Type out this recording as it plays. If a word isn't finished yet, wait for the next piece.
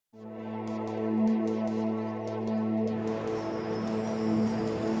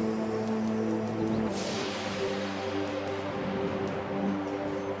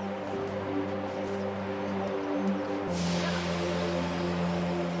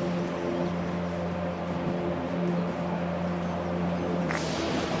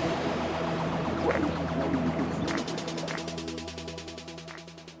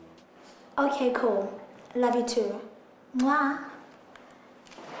Okay, cool. Love you too. Mwah.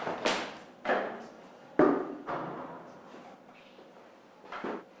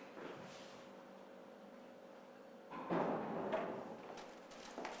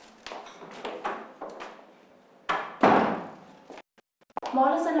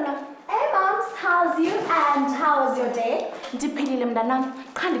 Hey moms, how's you and how was your day? Ndiphilile mntanam,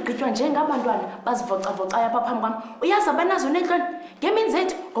 qha ndigqitywa njengabantwana bazivocavocayo apha phambi kwam. Uyazi abanazo neentloni ngeemini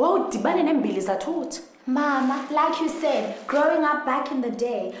zethu ngoba udibane neembili zathuthi. Mama, like you said, growing up back in the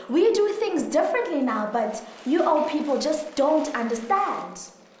day, we do things differently now, but you old people just don't understand.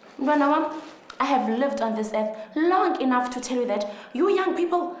 Mntwana wam, I have lived on this earth long enough to tell you that you young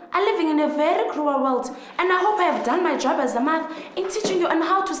people are living in a very cruel world, and I hope I have done my job as a mother in teaching you on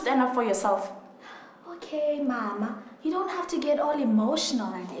how to stand up for yourself. Okay, Mama, you don't have to get all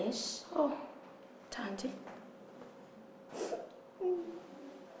emotional and ish. Oh, Tanti.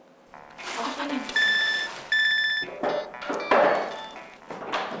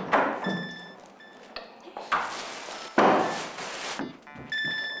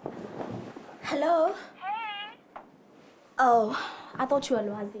 Hello? Hey. Oh, I thought you were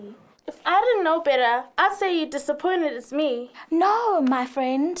Lwazi. If I didn't know better, I'd say you're disappointed it's me. No, my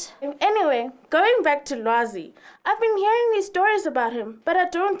friend. Anyway, going back to Lwazi, I've been hearing these stories about him, but I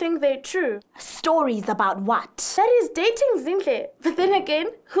don't think they're true. Stories about what? That he's dating Zinhle. But then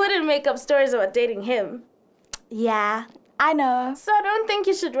again, who wouldn't make up stories about dating him? Yeah, I know. So I don't think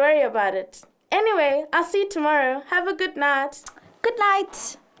you should worry about it. Anyway, I'll see you tomorrow. Have a good night. Good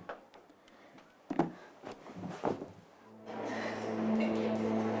night.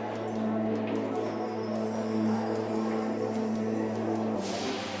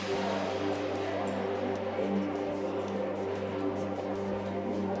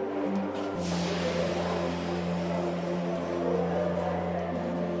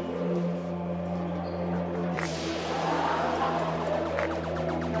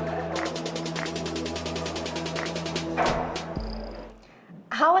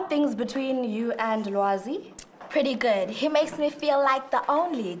 How are things between you and Lwazi? Pretty good. He makes me feel like the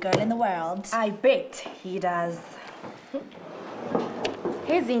only girl in the world. I bet he does.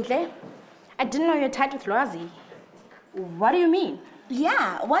 Hey Zinhle, I didn't know you're tight with Lwazi. What do you mean?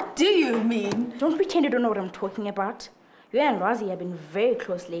 Yeah, what do you mean? Don't pretend you don't know what I'm talking about. You and Lwazi have been very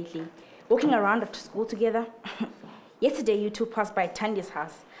close lately, walking around after school together. Yesterday, you two passed by Tandi's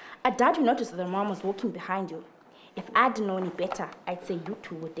house. I doubt you noticed that the mom was walking behind you. If I didn't know any better, I'd say you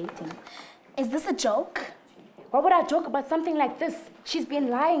two were dating. Is this a joke? Why would I joke about something like this? She's been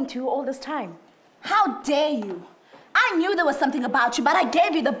lying to you all this time. How dare you? I knew there was something about you, but I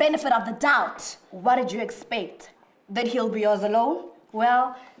gave you the benefit of the doubt. What did you expect? That he'll be yours alone?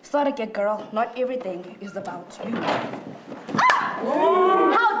 Well, sorry, girl, not everything is about you. Ah!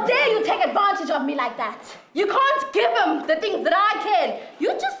 How dare you take advantage of me like that? You can't give him the things that I can.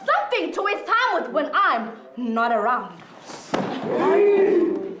 You're just something to waste time with when I'm not around.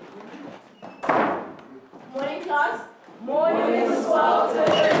 Morning, class. Morning, Mrs. Walters.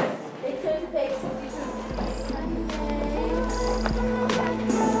 It's time to take 62.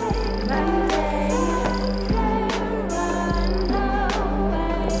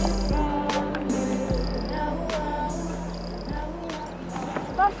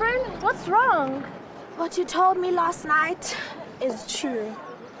 My friend, what's wrong? What you told me last night is true.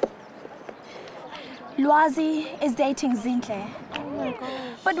 Lwazi is dating Zinhle. Oh my gosh.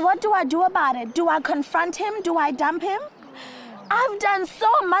 But what do I do about it? Do I confront him? Do I dump him? I've done so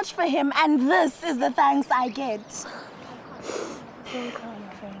much for him, and this is the thanks I get. Don't cry,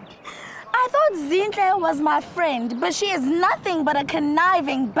 my friend. I thought Zinhle was my friend, but she is nothing but a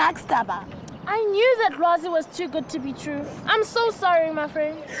conniving backstabber. I knew that Lwazi was too good to be true. I'm so sorry, my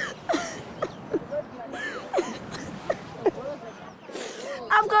friend.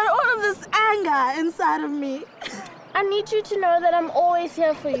 I've got all of this anger inside of me. I need you to know that I'm always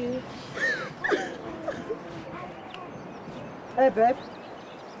here for you. Hey, babe.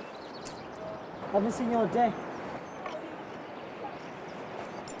 Haven't seen you all day.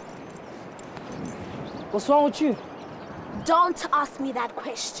 What's wrong with you? Don't ask me that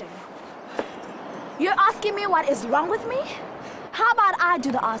question. You're asking me what is wrong with me? How about I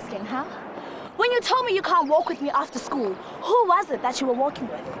do the asking, huh? When you told me you can't walk with me after school, who was it that you were walking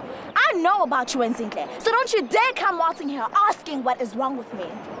with? I know about you and Zinhle, so don't you dare come waltzing here asking what is wrong with me.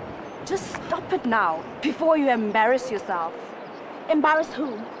 Just stop it now, before you embarrass yourself. Embarrass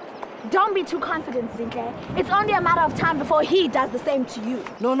who? Don't be too confident, Zinhle. It's only a matter of time before he does the same to you.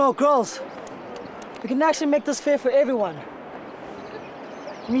 No, girls. We can actually make this fair for everyone.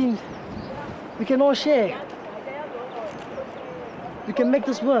 I mean, we can all share. We can make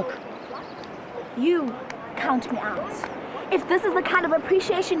this work. You count me out. If this is the kind of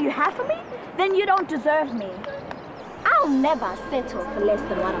appreciation you have for me, then you don't deserve me. I'll never settle for less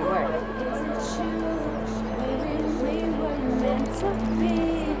than what I'm worth.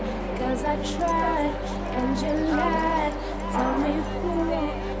 Cause I tried and you lied. Tell me who,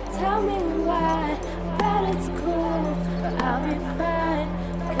 tell me why. But it's cool, I'll be fine.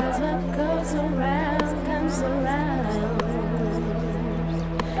 Cause what goes around comes around.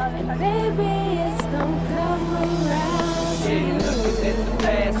 And baby, it's gonna come around to you. Looking at the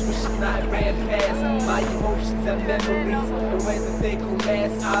past, wishing I ran past my emotions and memories. The way that they gon'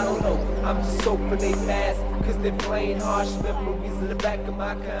 last, I don't know. I'm just hoping they pass, cause they're playing harsh memories in the back of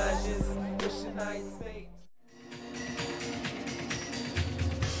my conscience. Wishing I had stayed.